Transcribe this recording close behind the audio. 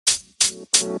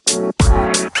Welcome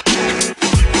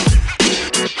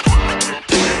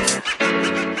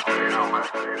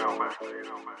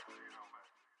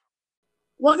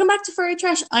back to Furry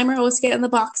Trash. I'm your host, Get in the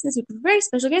Box. This week we have a very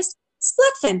special guest,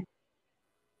 Splatfin.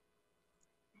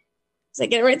 Did I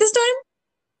get it right this time?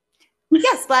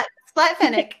 Yes,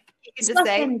 Splatfinic, you can just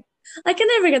say. I can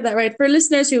never get that right. For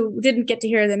listeners who didn't get to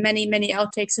hear the many, many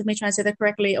outtakes of me trying to say that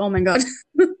correctly, oh my god.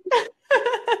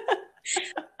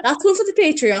 That's one for the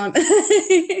Patreon.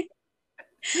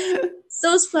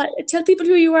 So, Splat, tell people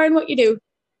who you are and what you do.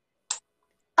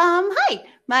 Hi,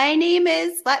 my name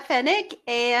is Splatfinic,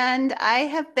 and I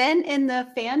have been in the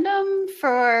fandom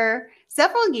for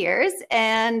several years.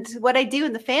 And what I do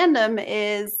in the fandom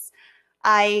is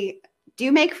I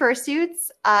do make fursuits.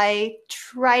 I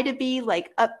try to be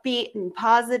like upbeat and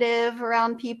positive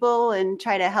around people and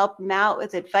try to help them out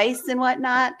with advice and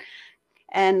whatnot.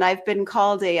 And I've been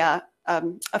called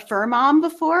a fur mom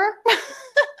before.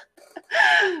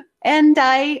 And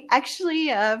I actually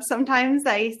sometimes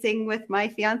I sing with my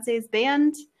fiance's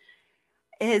band.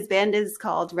 His band is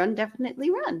called Run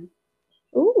Definitely Run.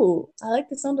 Ooh, I like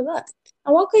the sound of that.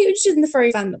 And what got you interested in the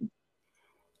furry fandom?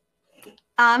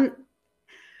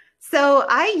 So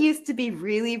I used to be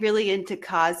really, really into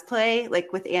cosplay,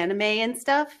 like with anime and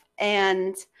stuff.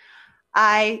 And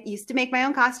I used to make my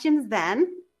own costumes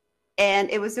then.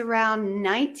 And it was around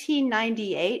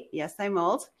 1998. Yes, I'm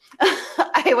old.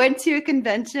 I went to a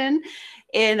convention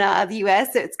in the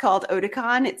U.S. It's called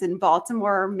Otakon. It's in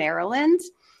Baltimore, Maryland.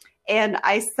 And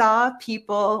I saw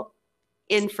people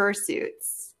in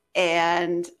fursuits.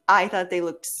 And I thought they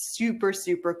looked super,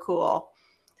 super cool.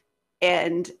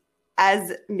 And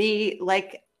as me,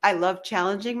 like, I love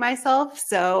challenging myself.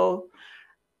 So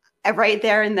right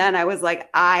there and then I was like,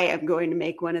 I am going to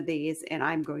make one of these and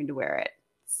I'm going to wear it.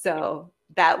 So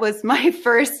that was my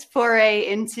first foray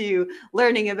into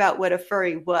learning about what a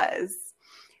furry was.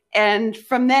 And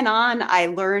from then on, I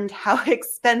learned how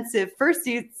expensive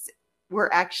fursuits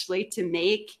were actually to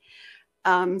make.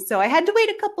 So I had to wait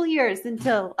a couple years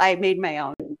until I made my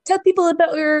own. Tell people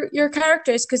about your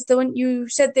characters, because the one you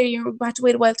said there you had to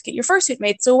wait a while to get your fursuit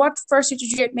made. So what fursuit did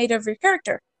you get made of your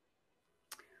character?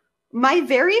 My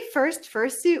very first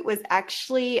fursuit was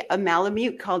actually a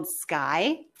Malamute called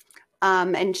Sky.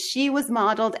 And she was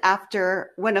modeled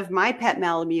after one of my pet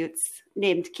Malamutes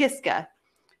named Kiska.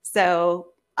 So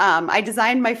I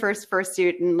designed my first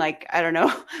fursuit in like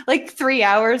 3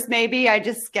 hours maybe. I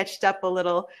just sketched up a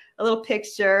little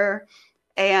picture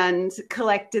and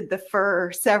collected the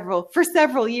fur for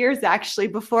several years actually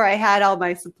before I had all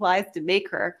my supplies to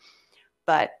make her.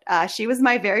 But she was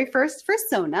my very first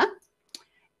fursona.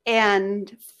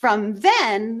 And from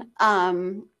then,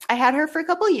 I had her for a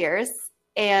couple years.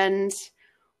 And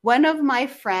one of my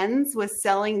friends was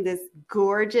selling this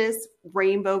gorgeous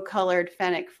rainbow-colored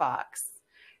fennec fox.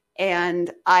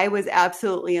 And I was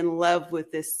absolutely in love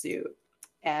with this suit.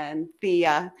 And the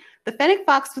fennec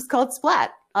fox was called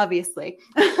Splat, obviously.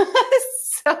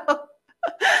 So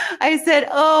I said,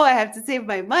 oh, I have to save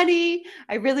my money.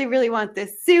 I really, really want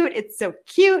this suit. It's so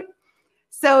cute.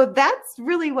 So that's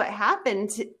really what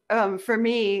happened for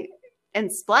me. And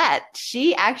Splat,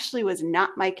 she actually was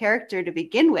not my character to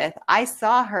begin with. I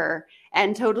saw her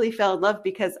and totally fell in love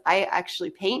because I actually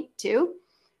paint too.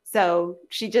 So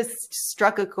she just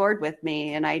struck a chord with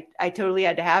me and I totally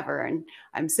had to have her. And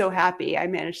I'm so happy I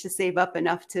managed to save up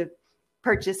enough to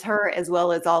purchase her as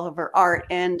well as all of her art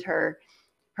and her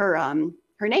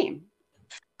name.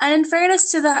 And in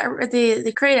fairness to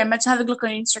the creator, I meant to have a look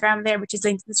on Instagram there, which is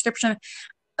linked in the description.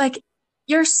 Like,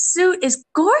 your suit is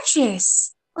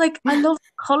gorgeous. Like, I love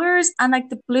the colors and like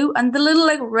the blue and the little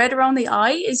like red around the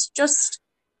eye is just,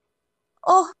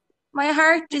 oh, my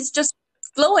heart is just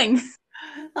glowing.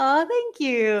 Oh, thank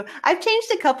you. I've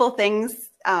changed a couple things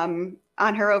on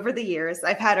her over the years.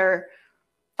 I've had her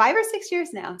 5 or 6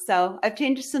 years now. So I've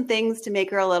changed some things to make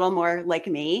her a little more like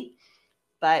me.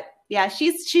 But yeah,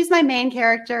 she's my main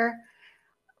character.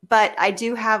 But I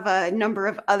do have a number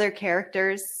of other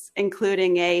characters,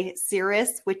 including a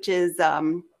Cirrus, which is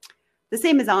the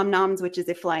same as Omnoms, which is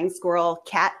a flying squirrel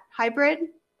cat hybrid,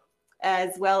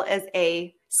 as well as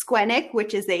a Squenic,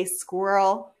 which is a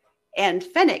squirrel and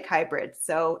fennec hybrid.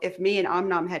 So if me and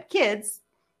Omnom had kids,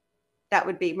 that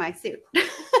would be my suit.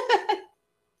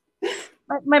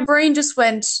 my brain just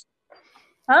went,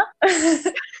 huh? Because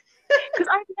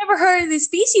I've never heard of these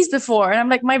species before. And I'm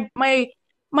like, my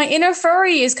inner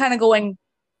furry is kind of going,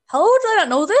 how did I not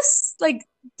know this? Like,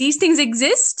 these things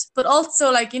exist, but also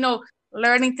like,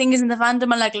 learning things in the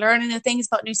fandom and like learning the things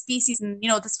about new species. And,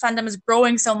 this fandom is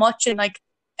growing so much and like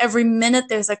every minute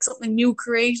there's like something new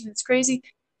created. It's crazy.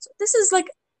 So this is like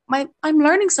I'm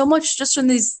learning so much just from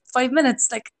these 5 minutes.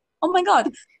 Like, oh my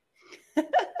God.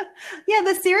 Yeah,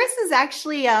 the Cirrus is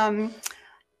actually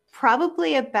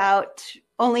probably about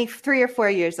only 3 or 4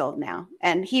 years old now,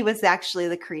 and he was actually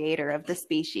the creator of the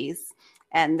species.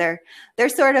 And they're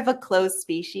sort of a closed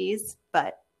species,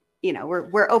 but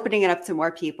we're opening it up to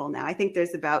more people now. I think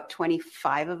there's about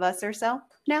 25 of us or so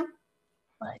now.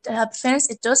 But fairness,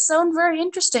 it does sound very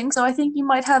interesting. So I think you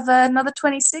might have another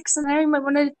 26 in there. You might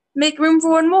want to make room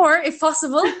for one more if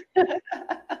possible.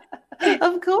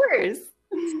 Of course.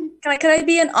 Can I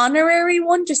be an honorary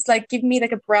one? Just like give me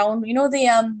like a brown,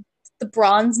 the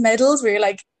bronze medals where you're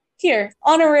like, here,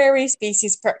 honorary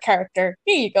species per character.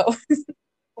 Here you go.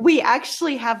 We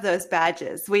actually have those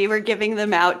badges. We were giving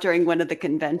them out during one of the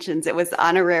conventions. It was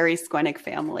honorary Squenic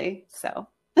family. So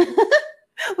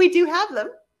we do have them.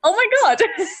 Oh my God.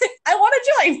 I want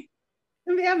to join.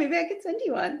 Yeah, maybe I could send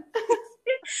you one.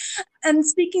 And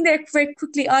speaking there very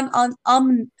quickly on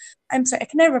I'm sorry, I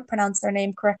can never pronounce their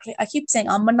name correctly. I keep saying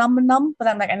nom, but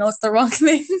I'm like, I know it's the wrong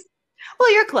name.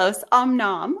 Well, you're close.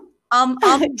 Nom. Nom.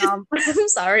 I'm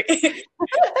sorry.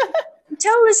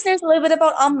 Tell listeners a little bit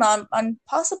about Nom and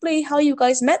possibly how you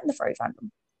guys met in the furry fandom.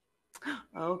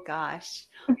 Oh gosh.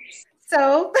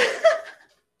 So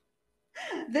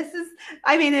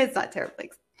it's not terribly,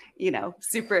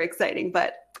 super exciting,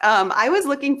 but I was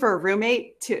looking for a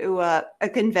roommate to a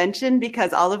convention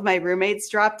because all of my roommates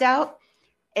dropped out,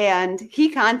 and he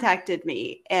contacted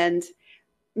me. And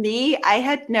I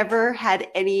had never had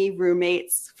any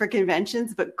roommates for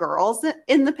conventions but girls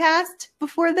in the past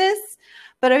before this.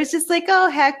 But I was just like, oh,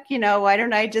 heck, why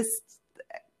don't I just,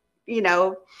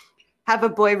 have a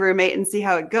boy roommate and see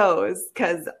how it goes?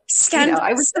 Because, I know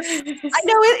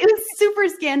it was super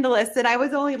scandalous, and I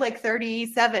was only like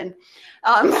 37.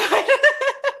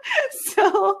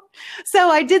 So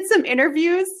I did some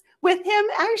interviews with him,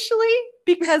 actually,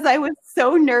 because I was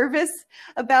so nervous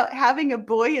about having a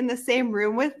boy in the same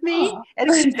room with me at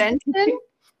a convention.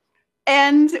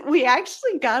 And we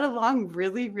actually got along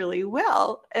really, really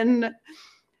well. And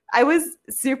I was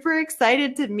super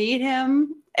excited to meet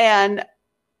him. And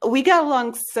we got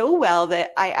along so well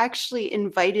that I actually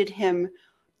invited him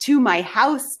to my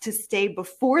house to stay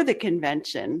before the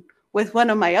convention with one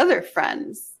of my other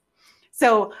friends.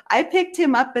 So I picked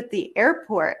him up at the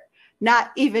airport,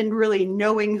 not even really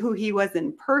knowing who he was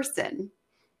in person.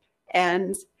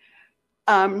 And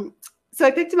so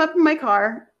I picked him up in my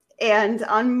car. And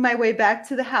on my way back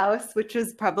to the house, which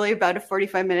was probably about a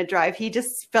 45-minute drive, he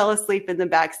just fell asleep in the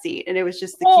back seat. And it was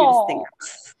just the cutest thing.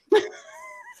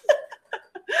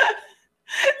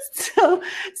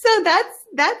 So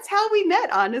that's how we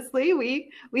met. Honestly,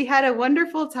 we had a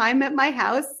wonderful time at my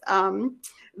house.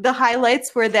 The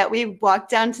highlights were that we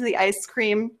walked down to the ice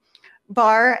cream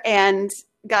bar and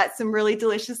got some really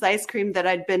delicious ice cream that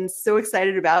I'd been so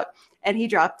excited about, and he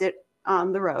dropped it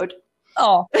on the road.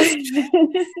 Oh.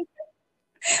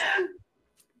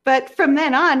 But from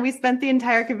then on, we spent the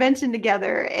entire convention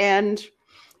together, and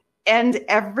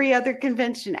every other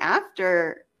convention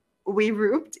after, we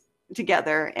rooped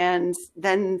together, and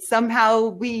then somehow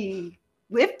we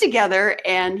lived together,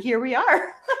 and here we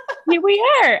are. Here we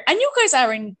are. And you guys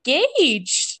are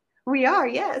engaged. We are,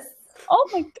 yes. Oh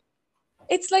my God.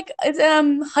 It's like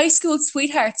high school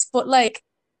sweethearts, but like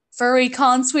furry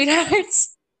con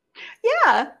sweethearts.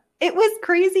 Yeah. It was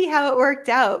crazy how it worked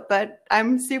out, but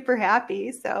I'm super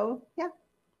happy. So yeah.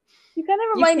 You kind of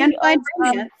remind me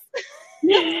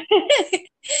of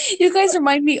you guys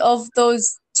remind me of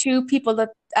those two people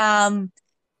that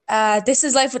This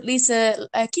Is Life with Lisa.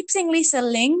 I keep saying Lisa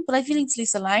Ling, but I feel it's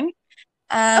Lisa Lang.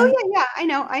 Oh yeah, I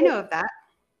know of that.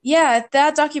 Yeah,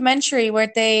 that documentary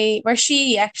where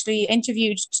she actually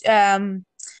interviewed a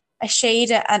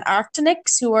shade and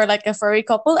Arctonix who were like a furry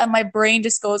couple, and my brain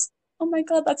just goes, oh my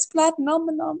God, that's platinum.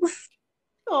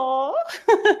 Oh.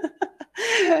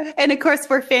 And of course,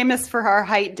 we're famous for our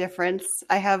height difference.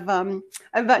 I'm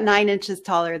about 9 inches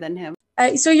taller than him.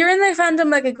 So you're in the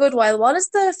fandom like a good while. What has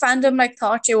the fandom like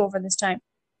taught you over this time?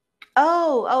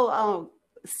 Oh,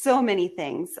 so many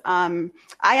things. I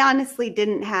honestly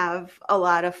didn't have a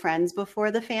lot of friends before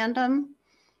the fandom.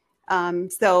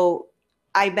 So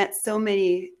I met so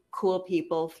many cool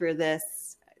people through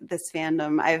this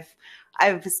fandom.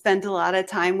 I've spent a lot of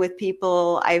time with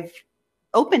people. I've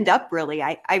opened up, really.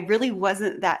 I really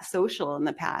wasn't that social in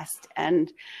the past.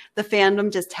 And the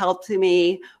fandom just helped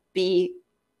me be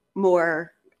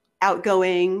more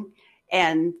outgoing.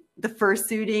 And the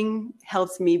fursuiting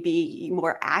helps me be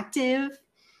more active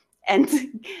and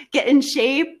get in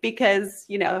shape because,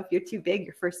 if you're too big,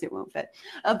 your fursuit won't fit.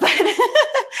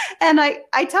 And I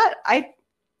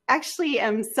actually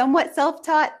am somewhat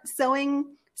self-taught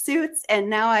sewing suits, and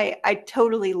now I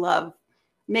totally love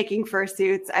making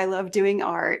fursuits. I love doing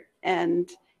art, and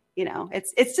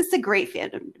it's just a great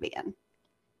fandom to be in.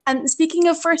 And speaking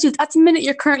of fursuits, at the minute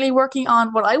you're currently working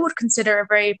on what I would consider a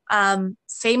very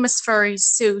famous furry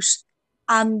suit.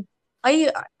 Um,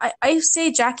 I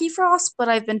say Jackie Frost, but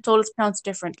I've been told it's pronounced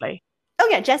differently. Oh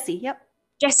yeah, Jessie. Yep.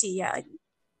 Jessie, yeah.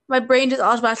 My brain just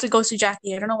automatically goes to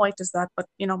Jackie. I don't know why it does that, but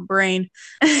brain.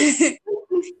 You're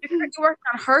currently working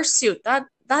on her suit. That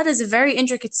is a very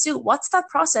intricate suit. What's that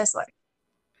process like?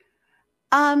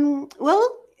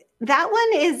 Well, that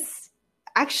one is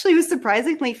actually was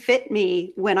surprisingly fit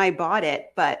me when I bought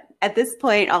it, but at this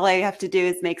point, all I have to do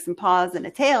is make some paws and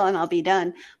a tail, and I'll be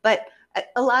done. But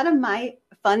a lot of my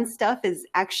fun stuff is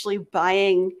actually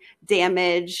buying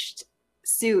damaged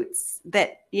suits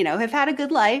that have had a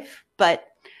good life, but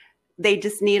they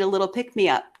just need a little pick me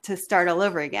up to start all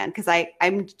over again, because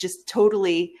I'm just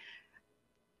totally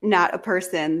not a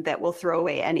person that will throw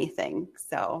away anything.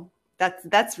 So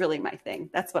that's really my thing.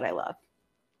 That's what I love.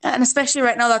 And especially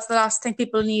right now, that's the last thing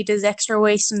people need is extra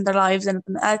waste in their lives. And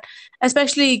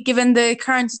especially given the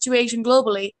current situation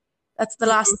globally, that's the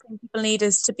last thing people need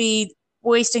is to be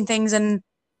wasting things, and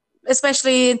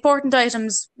especially important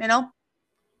items,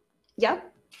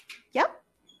 Yep. Yep.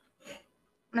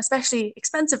 And especially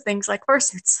expensive things like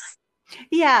fursuits.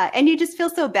 Yeah. And you just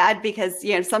feel so bad because,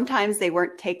 sometimes they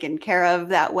weren't taken care of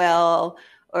that well,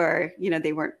 or,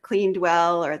 they weren't cleaned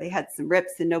well, or they had some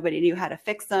rips and nobody knew how to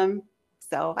fix them.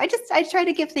 So I try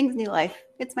to give things new life.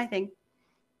 It's my thing.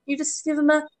 You just give them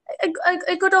a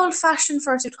good old fashioned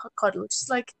fursuit cuddle.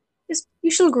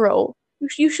 You shall grow.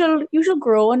 You shall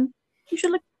grow, and you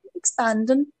shall expand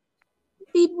and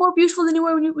be more beautiful than you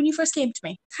were when you first came to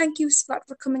me. Thank you, Splat,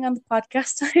 for coming on the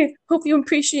podcast. I hope you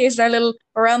appreciated our little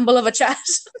ramble of a chat.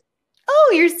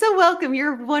 Oh, you're so welcome.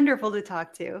 You're wonderful to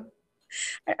talk to.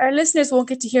 Our listeners won't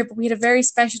get to hear, but we had a very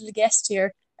special guest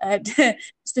here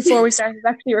just before we started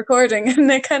actually recording, and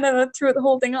they kind of threw the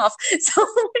whole thing off. So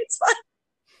it's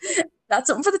fine. That's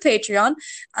something for the Patreon.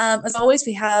 As always,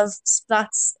 we have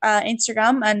Splat's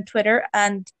Instagram and Twitter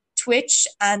and Twitch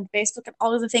and Facebook and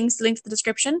all of the things linked in the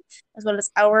description, as well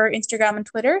as our Instagram and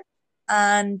Twitter.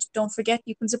 And don't forget,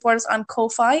 you can support us on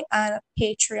Ko-Fi and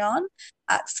Patreon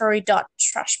at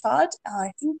furry.trashpod.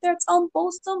 I think that's on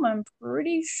both of them, I'm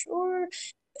pretty sure.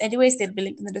 Anyways, they'll be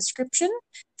linked in the description.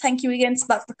 Thank you again,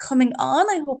 Splat, for coming on.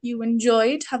 I hope you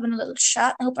enjoyed having a little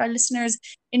chat. I hope our listeners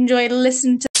enjoyed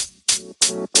listening to